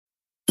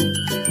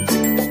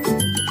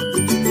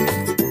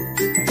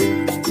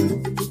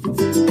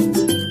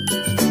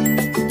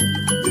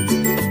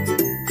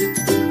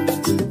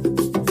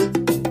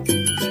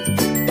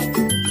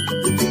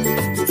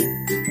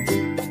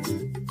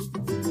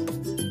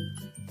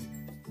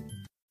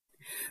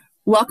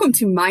Welcome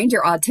to Mind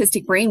Your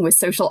Autistic Brain with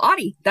Social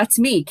Audie. That's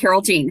me,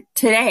 Carol Jean.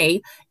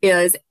 Today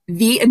is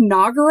the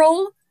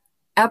inaugural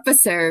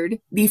episode,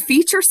 the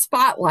feature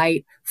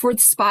spotlight for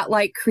the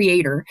Spotlight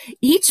Creator.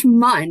 Each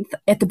month,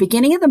 at the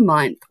beginning of the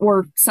month,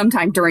 or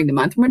sometime during the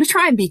month, I'm going to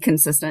try and be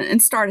consistent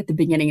and start at the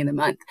beginning of the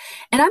month.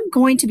 And I'm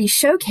going to be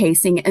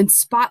showcasing and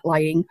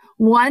spotlighting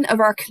one of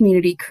our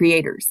community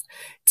creators.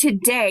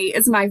 Today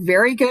is my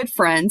very good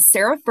friend,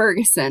 Sarah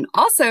Ferguson,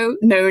 also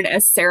known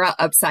as Sarah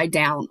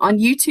Upsidedown on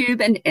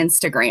YouTube and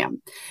Instagram.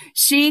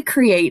 She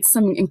creates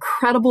some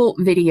incredible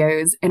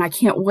videos, and I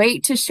can't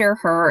wait to share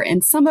her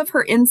and some of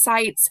her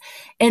insights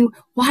and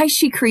why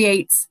she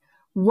creates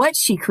what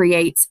she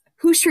creates,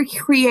 who she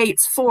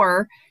creates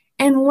for,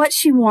 and what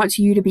she wants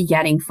you to be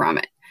getting from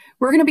it.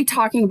 We're going to be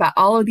talking about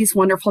all of these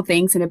wonderful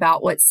things and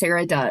about what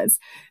Sarah does.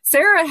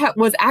 Sarah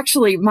was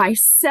actually my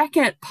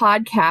second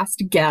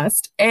podcast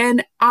guest,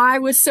 and I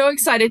was so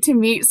excited to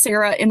meet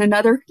Sarah in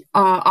another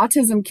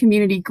autism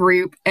community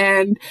group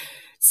and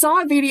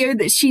saw a video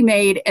that she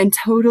made and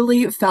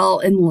totally fell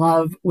in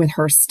love with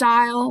her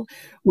style,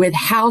 with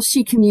how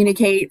she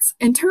communicates.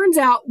 And turns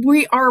out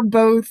we are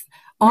both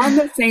on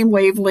the same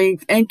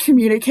wavelength and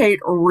communicate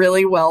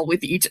really well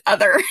with each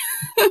other.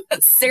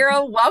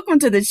 Sarah, welcome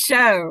to the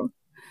show.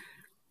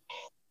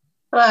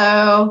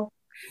 Hello,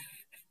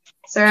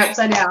 Sarah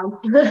Upsidedown.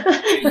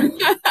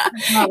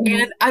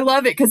 And I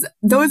love it because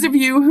those of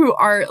you who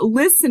are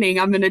listening,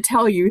 I'm going to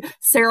tell you,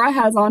 Sarah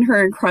has on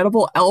her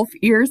incredible elf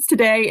ears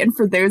today. And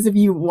for those of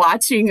you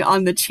watching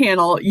on the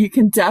channel, you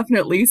can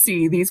definitely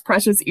see these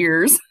precious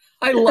ears.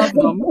 I love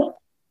them.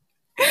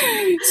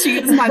 She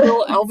is my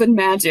little elven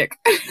magic.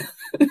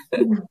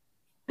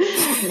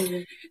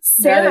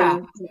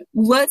 Sarah,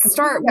 let's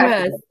start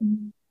with,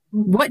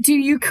 what do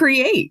you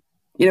create?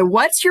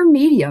 What's your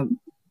medium?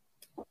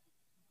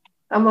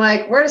 I'm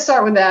like, where to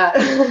start with that?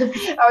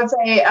 I would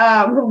say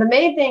the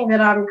main thing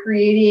that I'm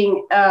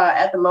creating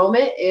at the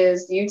moment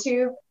is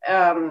YouTube,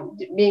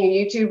 being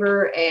a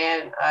YouTuber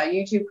and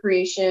YouTube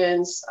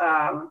creations.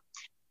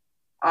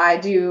 I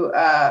do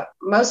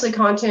mostly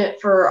content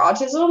for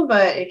autism,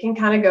 but it can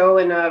kind of go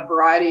in a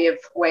variety of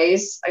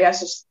ways. I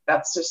guess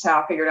that's just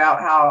how I figured out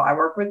how I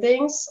work with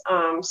things.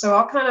 So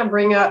I'll kind of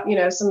bring up,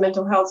 some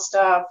mental health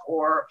stuff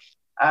or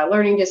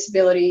learning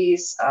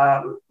disabilities,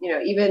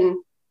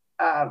 even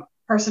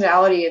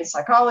personality and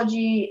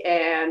psychology,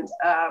 and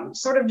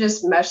sort of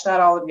just mesh that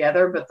all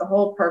together. But the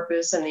whole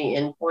purpose and the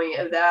end point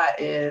of that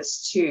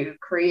is to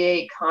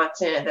create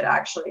content that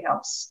actually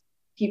helps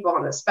people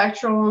on the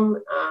spectrum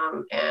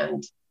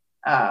and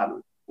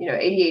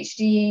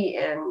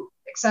ADHD and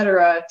et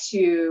cetera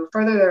to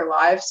further their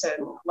lives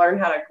and learn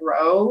how to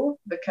grow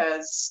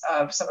because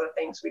of some of the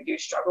things we do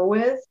struggle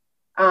with,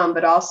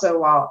 but also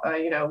while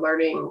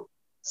learning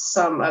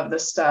some of the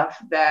stuff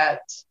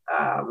that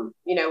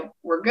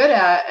we're good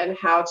at and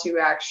how to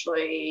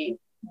actually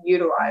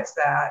utilize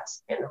that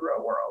in the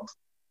real world.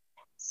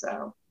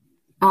 So,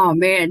 oh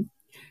man,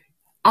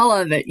 I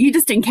love it. You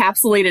just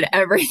encapsulated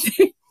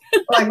everything.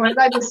 Like, what did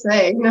I just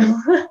say?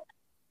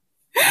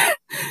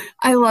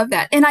 I love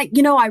that. And I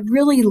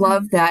really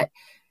love that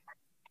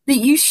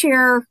you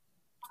share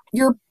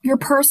your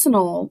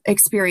personal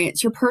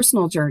experience, your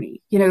personal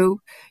journey. You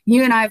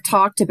and I have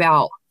talked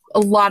about a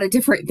lot of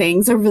different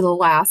things over the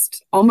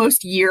last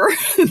almost year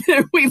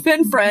that we've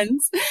been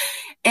friends.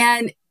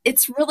 And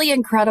it's really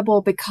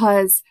incredible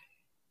because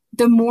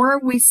the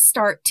more we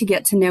start to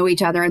get to know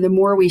each other and the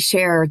more we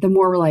share, the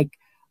more we're like,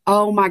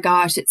 oh my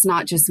gosh, it's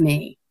not just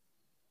me.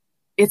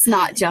 It's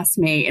not just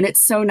me. And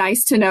it's so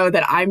nice to know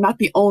that I'm not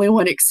the only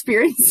one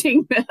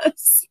experiencing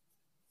this.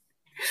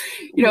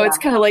 It's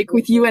kind of like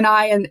with you and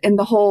I and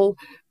the whole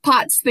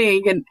POTS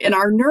thing and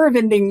our nerve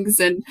endings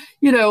and,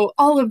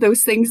 all of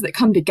those things that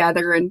come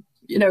together and,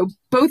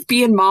 both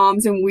being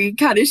moms, and we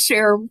kind of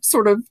share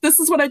sort of, this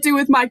is what I do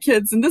with my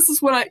kids. And this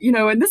is what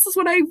and this is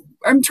what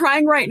I'm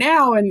trying right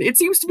now. And it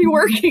seems to be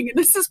working. And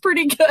this is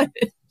pretty good.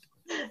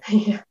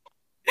 Yeah.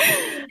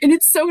 And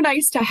it's so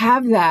nice to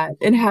have that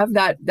and have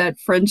that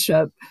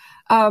friendship.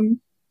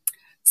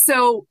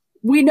 So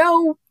we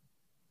know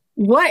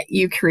what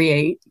you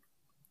create,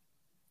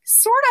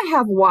 sort of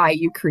have why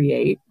you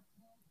create.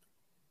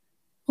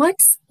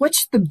 What's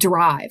the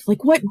drive?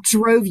 Like, what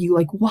drove you?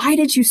 Like, why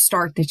did you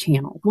start the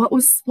channel? What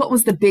was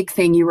the big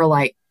thing you were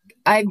like,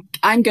 I'm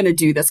going to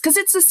do this? Because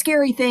it's a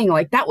scary thing.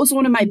 Like, that was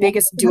one of my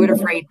biggest do it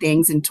afraid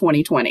things in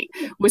 2020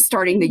 was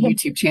starting the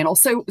YouTube channel.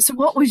 So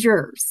what was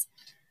yours?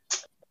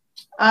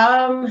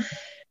 I'm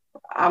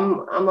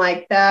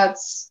like,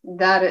 that's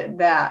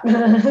that.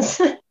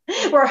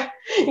 Or,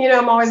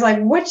 I'm always like,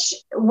 which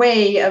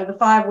way of the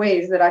 5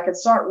 ways that I could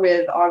start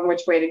with on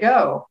which way to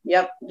go?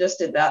 Yep. Just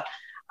did that.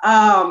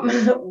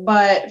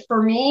 But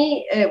for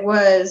me, it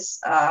was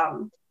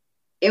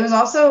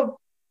also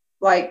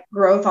like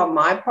growth on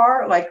my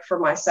part, like for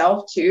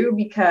myself too,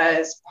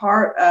 because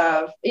part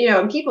of,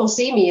 and people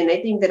see me and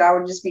they think that I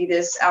would just be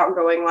this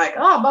outgoing, like,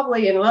 oh,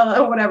 bubbly and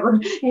whatever,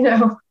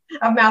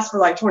 I've masked for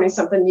like 20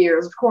 something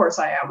years. Of course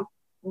I am.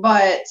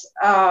 But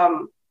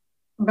I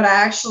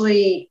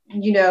actually,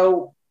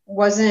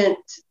 wasn't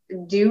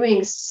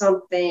doing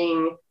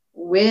something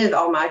with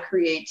all my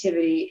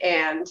creativity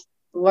and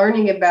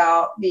learning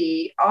about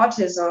the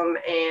autism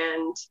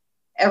and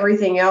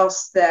everything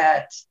else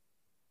that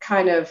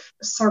kind of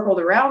circled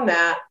around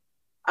that,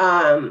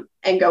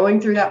 and going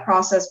through that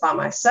process by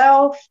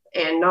myself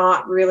and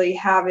not really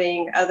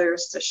having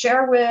others to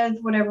share with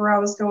whenever I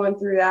was going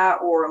through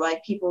that, or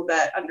like people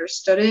that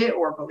understood it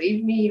or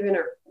believed me even,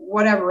 or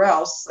whatever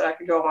else that I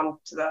could go on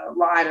to the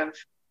line of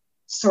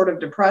sort of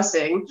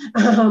depressing.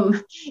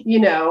 you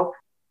know,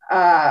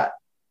 I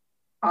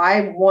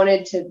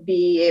wanted to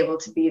be able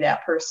to be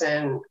that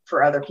person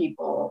for other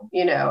people,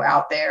 you know,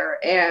 out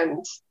there.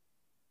 And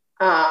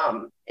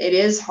it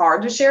is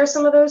hard to share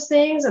some of those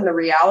things and the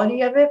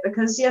reality of it,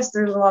 because yes,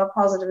 there's a lot of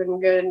positive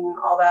and good and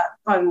all that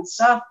fun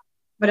stuff.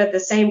 But at the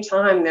same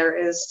time, there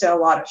is still a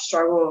lot of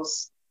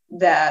struggles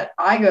that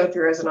I go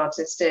through as an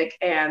autistic,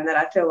 and that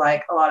I feel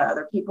like a lot of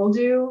other people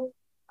do.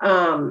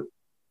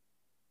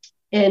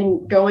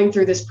 And going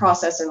through this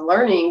process and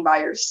learning by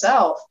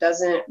yourself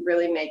doesn't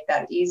really make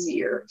that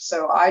easier.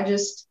 So I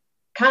just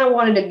kind of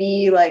wanted to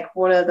be like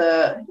one of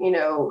the, you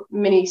know,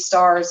 mini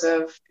stars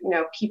of, you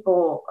know,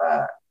 people,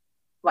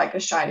 like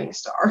a shining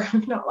star,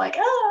 not like,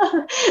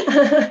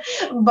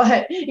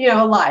 but, you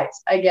know, light,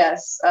 I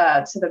guess,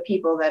 to the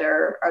people that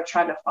are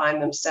trying to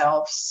find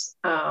themselves,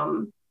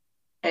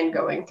 and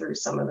going through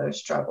some of those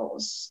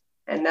struggles.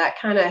 And that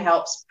kind of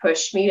helps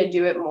push me to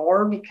do it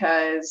more,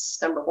 because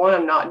number one,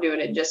 I'm not doing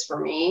it just for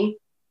me.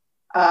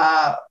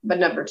 But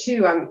number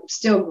two, I'm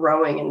still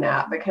growing in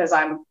that, because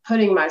I'm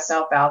putting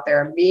myself out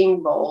there and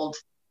being bold.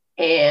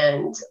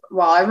 And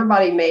while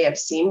everybody may have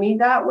seen me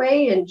that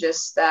way and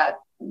just that,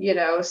 you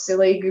know,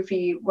 silly,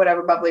 goofy,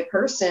 whatever, bubbly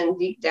person,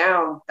 deep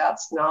down,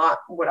 that's not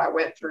what I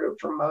went through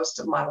for most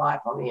of my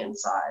life on the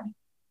inside.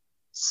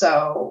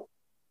 So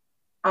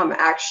I'm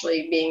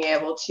actually being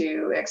able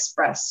to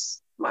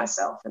express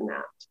myself in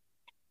that.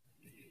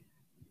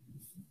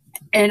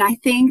 And I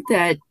think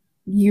that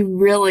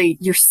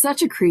you're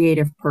such a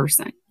creative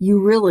person.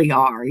 You really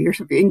are. You're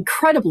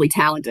incredibly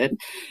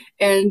talented.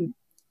 And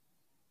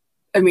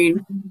I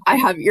mean, I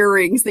have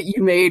earrings that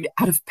you made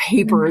out of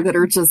paper that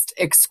are just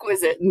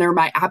exquisite, and they're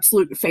my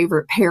absolute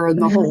favorite pair in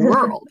the whole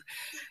world.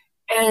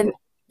 And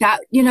that,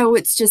 you know,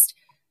 it's just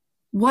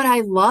what I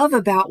love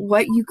about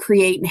what you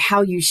create and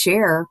how you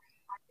share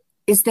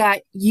is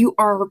that you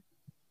are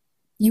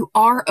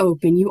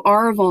open, you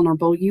are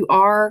vulnerable, you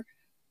are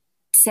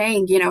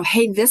saying, you know,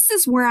 hey, this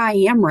is where I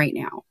am right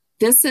now.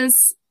 This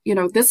is, you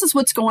know, this is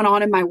what's going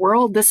on in my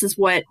world. This is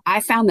what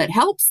I found that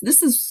helps.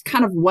 This is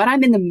kind of what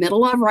I'm in the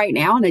middle of right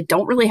now, and I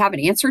don't really have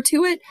an answer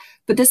to it,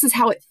 but this is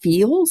how it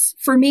feels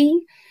for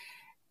me.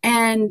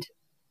 And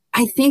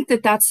I think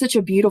that that's such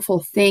a beautiful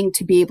thing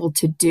to be able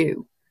to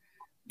do,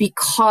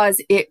 because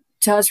it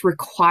does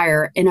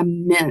require an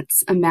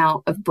immense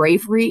amount of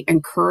bravery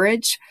and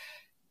courage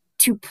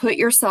to put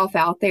yourself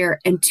out there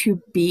and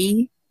to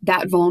be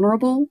that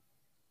vulnerable.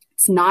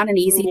 It's not an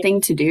easy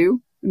thing to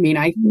do. I mean,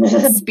 I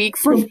speak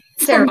from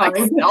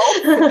myself.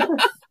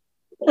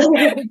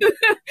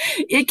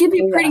 It can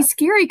be pretty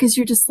scary, because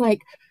you're just like,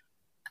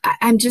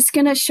 I'm just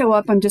going to show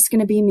up. I'm just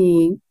going to be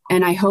me.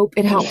 And I hope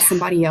it helps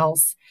somebody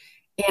else.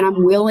 And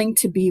I'm willing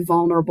to be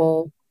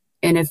vulnerable.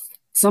 And if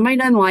somebody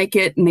doesn't like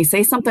it and they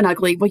say something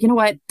ugly, well, you know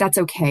what? That's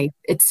okay.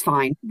 It's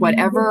fine.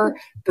 Whatever,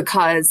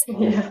 because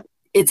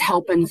it's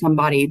helping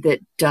somebody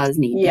that does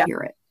need to hear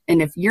it.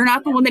 And if you're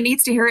not the one that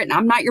needs to hear it, and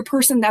I'm not your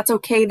person, that's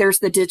okay. There's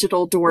the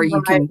digital door.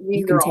 You can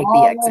take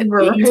the exit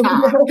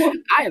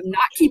anytime. I am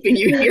not keeping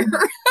you here.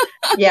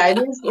 Yeah,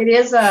 it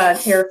is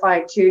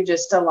terrifying too,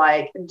 just to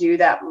like do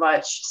that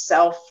much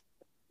self,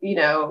 you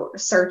know,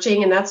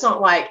 searching. And that's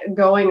not like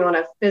going on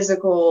a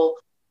physical,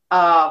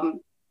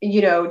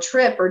 you know,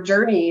 trip or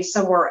journey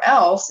somewhere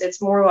else.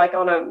 It's more like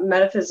on a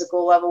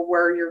metaphysical level,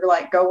 where you're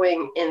like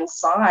going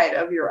inside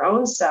of your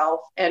own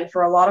self. And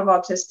for a lot of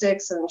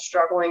autistics and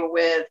struggling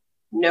with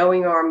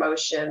knowing our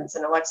emotions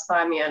and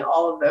alexithymia and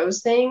all of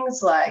those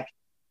things, like,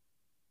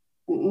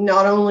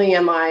 not only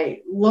am I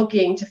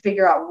looking to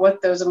figure out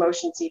what those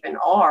emotions even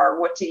are,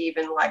 what to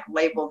even like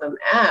label them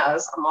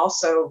as, I'm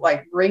also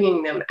like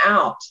bringing them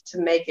out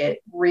to make it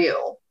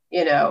real,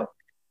 you know,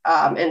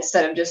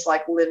 instead of just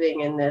like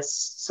living in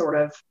this sort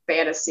of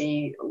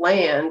fantasy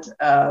land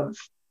of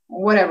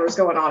whatever's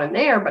going on in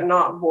there, but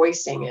not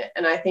voicing it.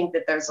 And I think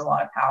that there's a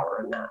lot of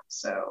power in that.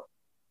 So,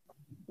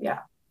 yeah.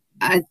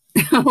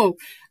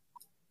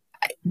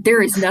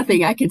 There is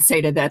nothing I can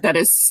say to that. That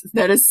is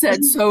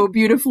said so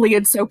beautifully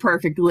and so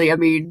perfectly. I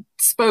mean,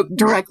 spoke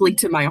directly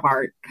to my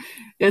heart.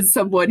 As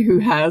someone who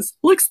has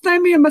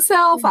alexithymia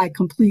myself, I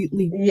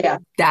completely,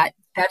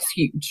 that's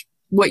huge.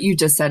 What you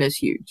just said is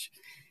huge.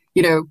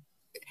 You know,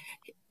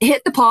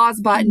 hit the pause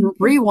button,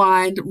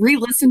 rewind,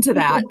 re-listen to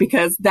that,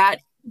 because that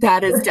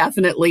is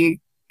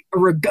definitely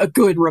a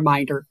good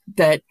reminder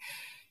that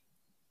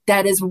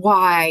is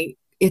why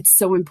it's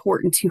so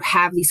important to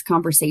have these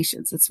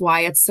conversations. It's why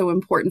it's so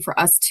important for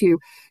us to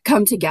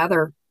come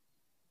together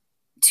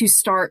to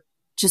start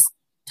just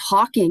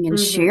talking and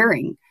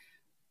sharing,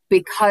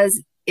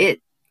 because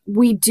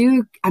we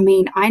do. I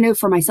mean, I know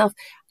for myself,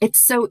 it's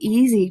so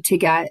easy to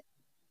get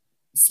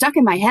stuck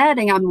in my head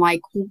and I'm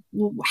like,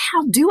 well,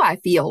 how do I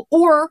feel?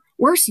 Or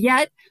worse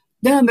yet,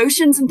 the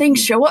emotions and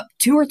things show up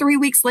 2 or 3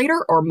 weeks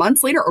later or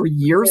months later or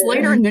years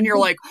later. And then you're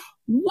like,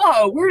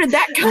 whoa, where did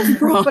that come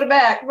from? Put it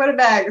back,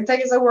 take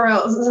it somewhere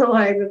else.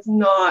 Like, it's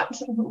not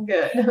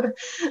good.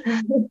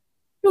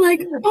 You're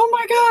like, oh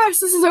my gosh,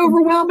 this is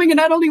overwhelming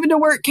and I don't even know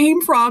where it came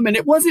from. And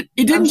it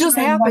didn't just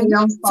happen.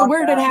 So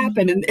where did it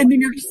happen? And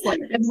then you're just like,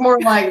 it's more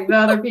like the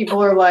other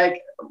people are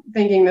like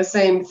thinking the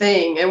same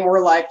thing. And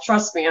we're like,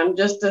 trust me, I'm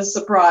just as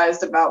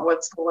surprised about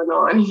what's going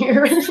on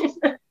here.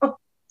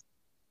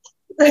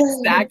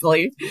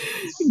 Exactly.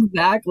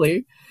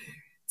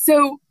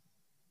 So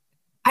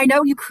I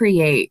know you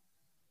create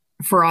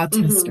for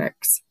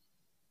autistics.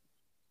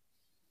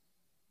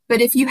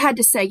 But if you had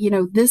to say,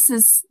 this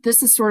is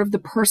sort of the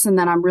person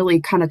that I'm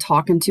really kind of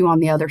talking to on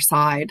the other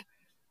side,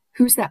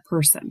 who's that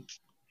person?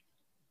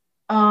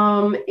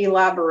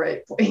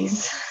 Elaborate,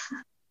 please.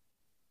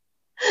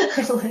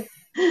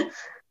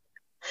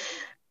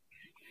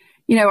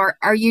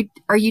 Are you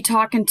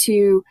talking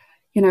to,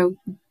 the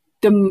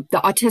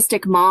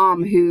autistic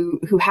mom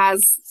who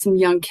has some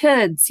young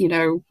kids,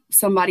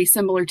 somebody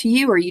similar to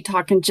you? Or are you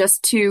talking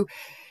just to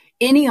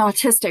any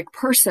autistic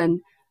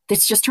person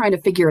that's just trying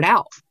to figure it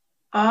out?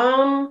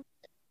 I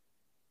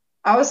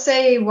would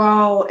say,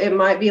 well, it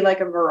might be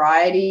like a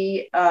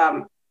variety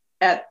of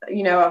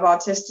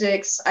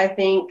autistics. I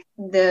think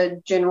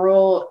the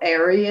general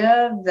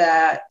area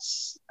that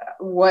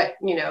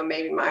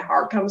maybe my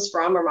heart comes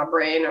from or my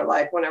brain or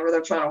like whenever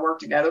they're trying to work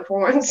together for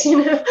once,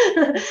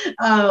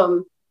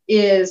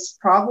 is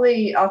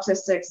probably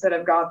autistics that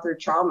have gone through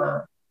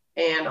trauma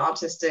and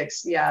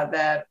autistics,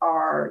 that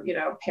are,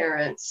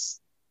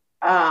 parents.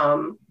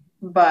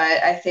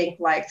 But I think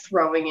like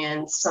throwing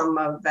in some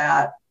of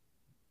that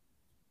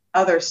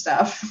other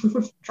stuff,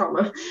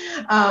 trauma,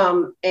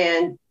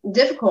 and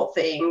difficult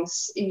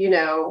things,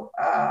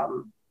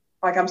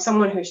 like I'm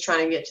someone who's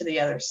trying to get to the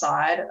other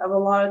side of a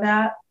lot of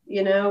that,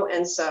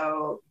 and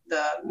so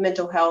the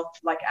mental health,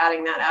 like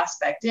adding that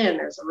aspect in,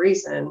 there's a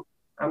reason.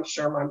 I'm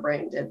sure my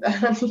brain did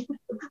that.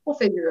 We'll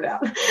figure it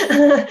out.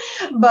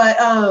 But,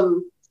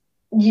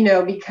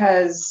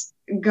 because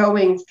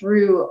going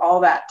through all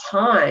that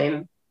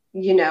time,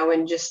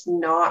 and just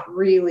not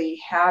really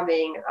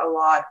having a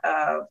lot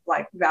of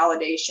like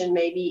validation,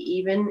 maybe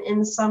even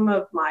in some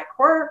of my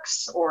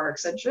quirks or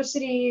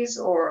eccentricities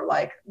or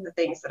like the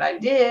things that I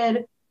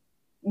did,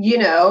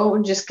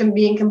 just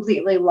being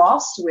completely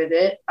lost with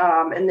it.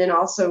 And then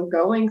also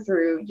going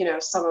through,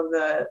 some of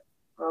the,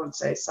 I would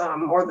say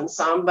some, more than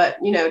some, but,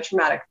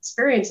 traumatic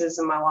experiences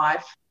in my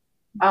life,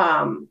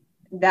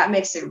 that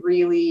makes it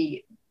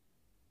really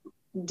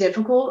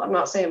difficult. I'm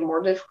not saying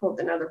more difficult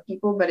than other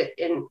people, but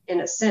in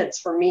a sense,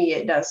 for me,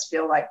 it does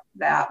feel like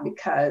that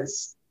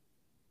because,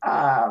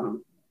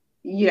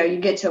 you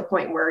get to a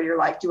point where you're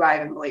like, do I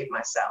even believe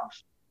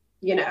myself?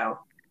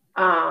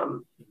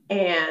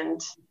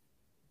 And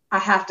I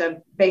have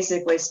to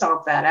basically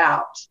stomp that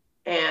out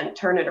and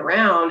turn it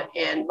around.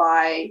 And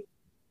by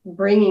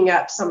bringing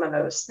up some of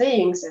those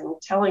things and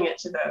telling it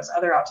to those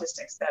other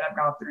autistics that have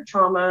gone through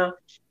trauma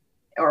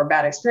or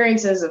bad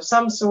experiences of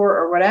some sort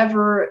or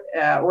whatever,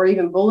 or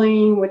even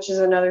bullying, which is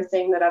another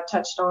thing that I've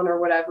touched on or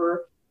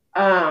whatever,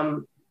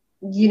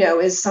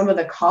 is some of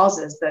the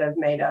causes that have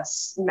made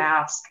us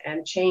mask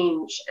and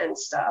change and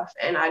stuff.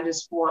 And I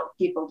just want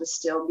people to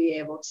still be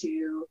able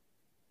to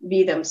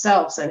be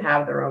themselves and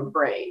have their own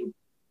brain.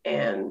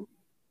 And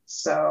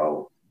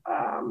so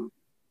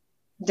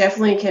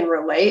definitely can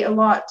relate a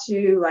lot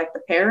to like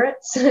the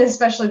parents,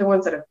 especially the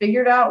ones that have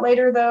figured out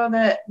later though,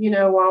 that,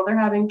 while they're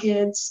having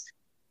kids,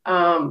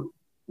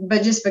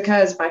 but just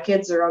because my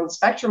kids are on the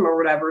spectrum or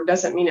whatever,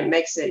 doesn't mean it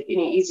makes it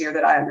any easier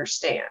that I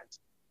understand.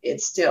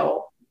 It's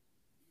still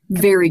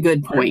very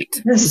good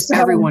point. So,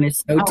 everyone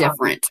is so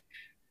different.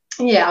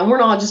 Yeah. And we're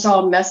not just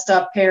all messed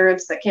up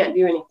parents that can't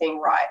do anything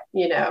right,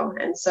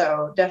 and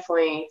so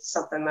definitely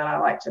something that I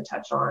like to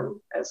touch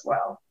on as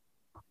well.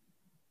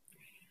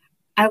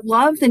 I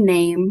love the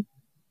name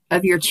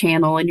of your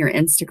channel and your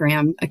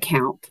Instagram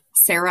account,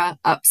 Sarah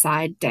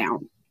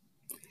Upsidedown.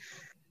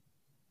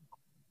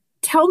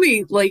 Tell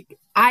me, like,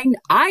 I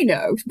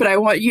know, but I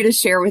want you to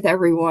share with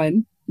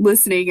everyone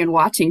listening and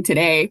watching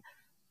today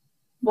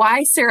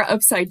why Sarah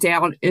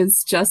Upsidedown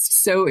is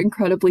just so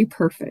incredibly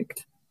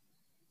perfect.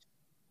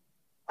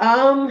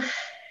 I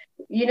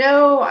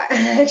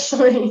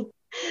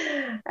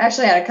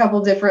actually had a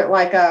couple different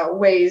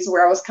ways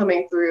where I was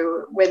coming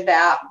through with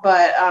that,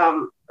 but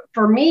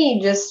for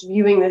me, just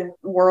viewing the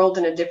world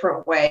in a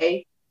different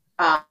way.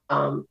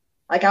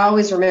 Like I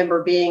always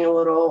remember being a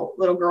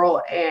little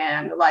girl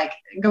and like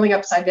going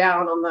upside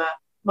down on the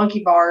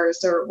monkey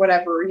bars or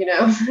whatever,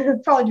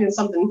 probably doing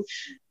something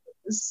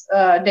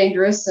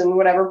dangerous and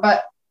whatever,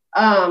 but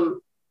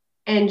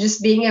and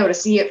just being able to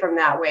see it from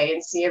that way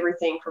and see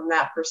everything from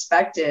that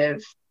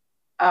perspective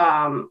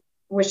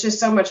was just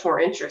so much more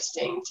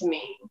interesting to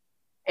me.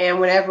 And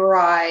whenever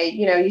I,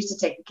 used to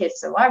take the kids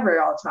to the library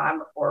all the time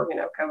before,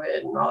 COVID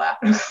and all that,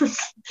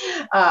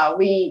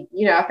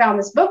 I found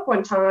this book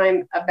one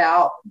time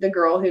about the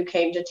girl who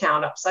came to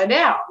town upside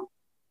down.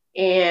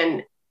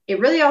 And it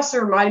really also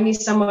reminded me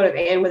somewhat of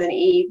Anne with an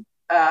E,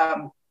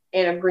 Anne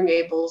of Green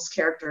Gables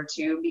character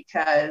too,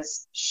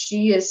 because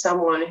she is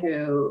someone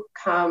who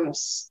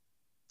comes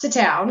to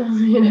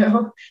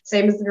town,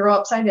 same as the girl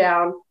upside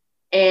down,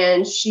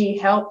 and she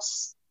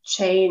helps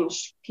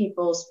change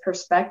people's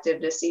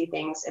perspective to see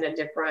things in a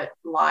different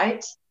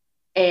light,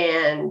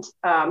 and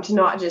to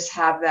not just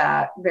have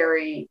that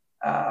very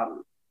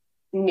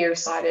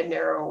nearsighted,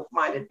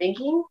 narrow-minded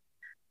thinking.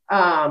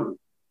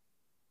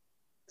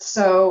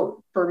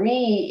 So for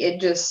me,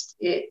 it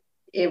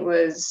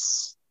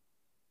was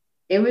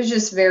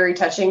just very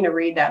touching to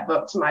read that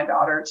book to my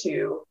daughter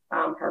too,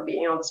 her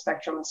being on the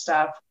spectrum and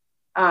stuff.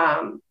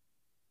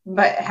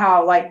 But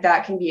how like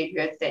that can be a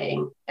good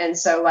thing. And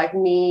so like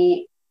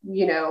me,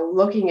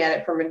 looking at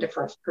it from a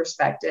different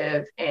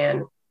perspective,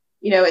 and,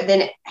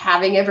 then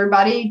having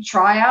everybody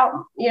try out,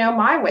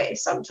 my way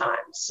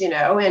sometimes, and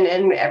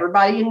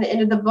everybody in the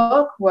end of the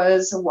book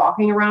was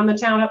walking around the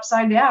town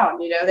upside down.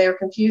 They were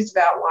confused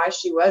about why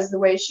she was the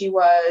way she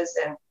was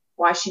and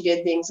why she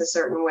did things a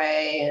certain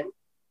way,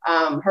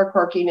 and her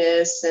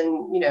quirkiness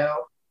and,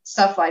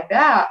 stuff like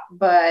that.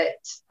 But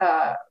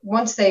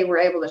once they were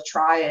able to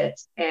try it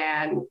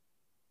and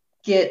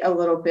get a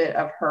little bit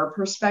of her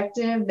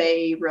perspective,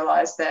 they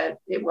realized that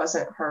it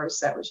wasn't hers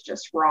that was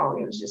just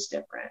wrong. It was just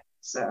different.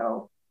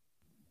 So,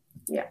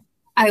 yeah.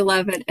 I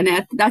love it. And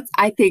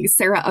I think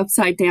Sarah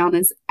Upside Down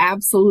is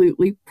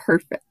absolutely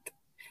perfect.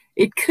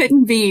 It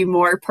couldn't be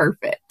more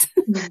perfect.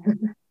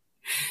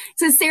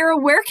 So Sarah,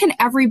 where can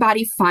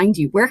everybody find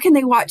you? Where can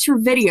they watch your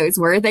videos?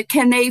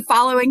 Can they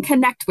follow and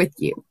connect with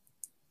you?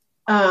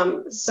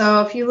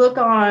 So if you look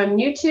on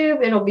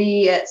YouTube, it'll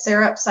be at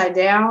Sarah Upside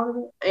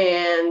Down,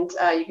 and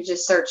you can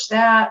just search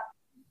that.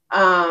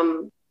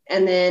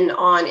 And then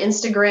on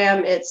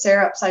Instagram, it's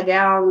Sarah Upside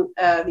Down,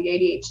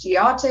 the ADHD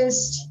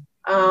autist.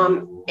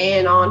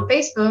 And on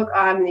Facebook,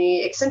 I'm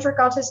the eccentric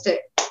autistic.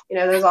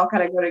 Those all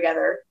kind of go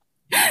together.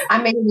 I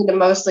made it into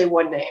mostly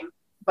one name.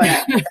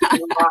 But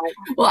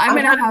well, I'm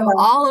going to have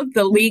all of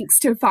the links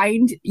to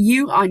find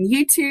you on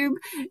YouTube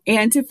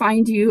and to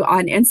find you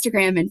on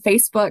Instagram and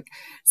Facebook,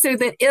 so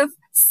that if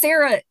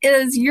Sarah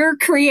is your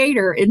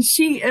creator and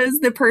she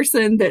is the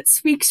person that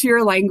speaks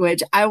your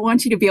language, I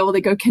want you to be able to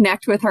go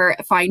connect with her,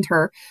 find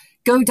her,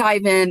 go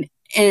dive in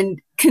and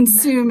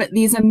consume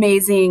these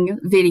amazing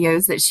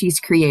videos that she's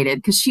created,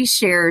 because she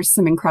shares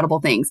some incredible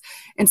things.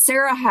 And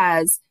Sarah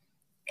has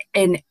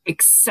an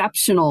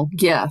exceptional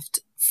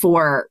gift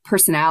for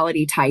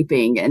personality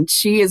typing, and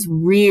she is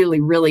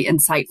really, really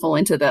insightful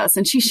into this.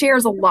 And she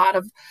shares a lot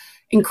of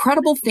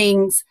incredible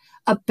things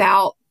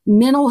about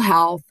mental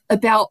health,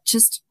 about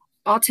just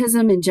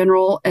autism in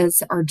general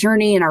as our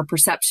journey and our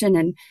perception,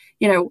 and,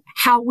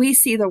 how we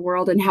see the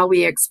world and how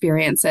we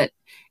experience it.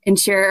 And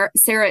Sarah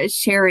is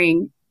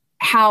sharing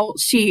how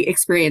she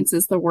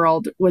experiences the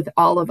world with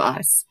all of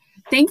us.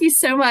 Thank you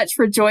so much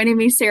for joining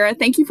me, Sarah.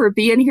 Thank you for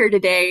being here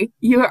today.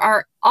 You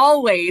are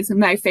always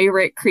my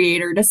favorite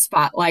creator to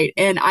spotlight,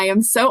 and I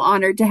am so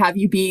honored to have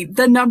you be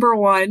the number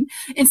one.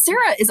 And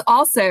Sarah is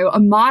also a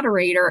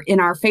moderator in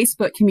our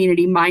Facebook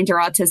community, Mind Your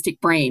Autistic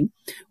Brain,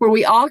 where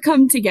we all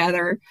come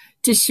together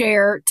to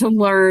share, to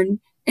learn,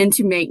 and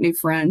to make new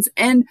friends,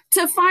 and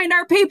to find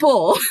our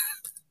people.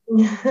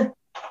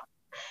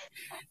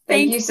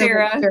 Thank you so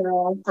Sarah. much,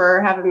 Sarah,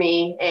 for having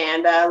me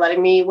and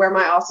letting me wear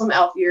my awesome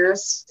elf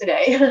ears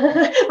today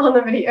on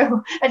the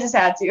video. I just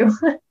had to.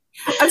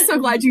 I'm so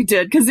glad you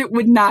did, because it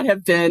would not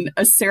have been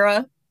a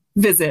Sarah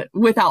visit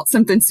without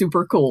something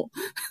super cool.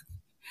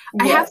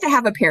 Yes. I have to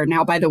have a pair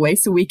now, by the way,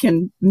 so we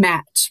can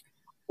match.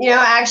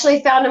 I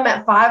actually found them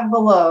at Five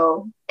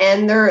Below,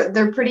 and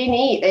they're pretty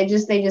neat. They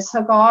just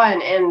hook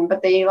on,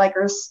 but they are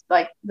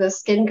like the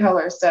skin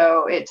color,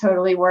 so it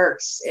totally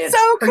works. It's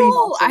so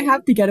cool. Awesome. I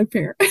have to get a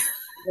pair.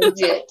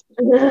 Legit.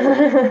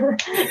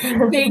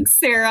 Thanks,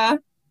 Sarah.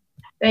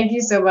 Thank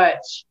you so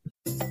much.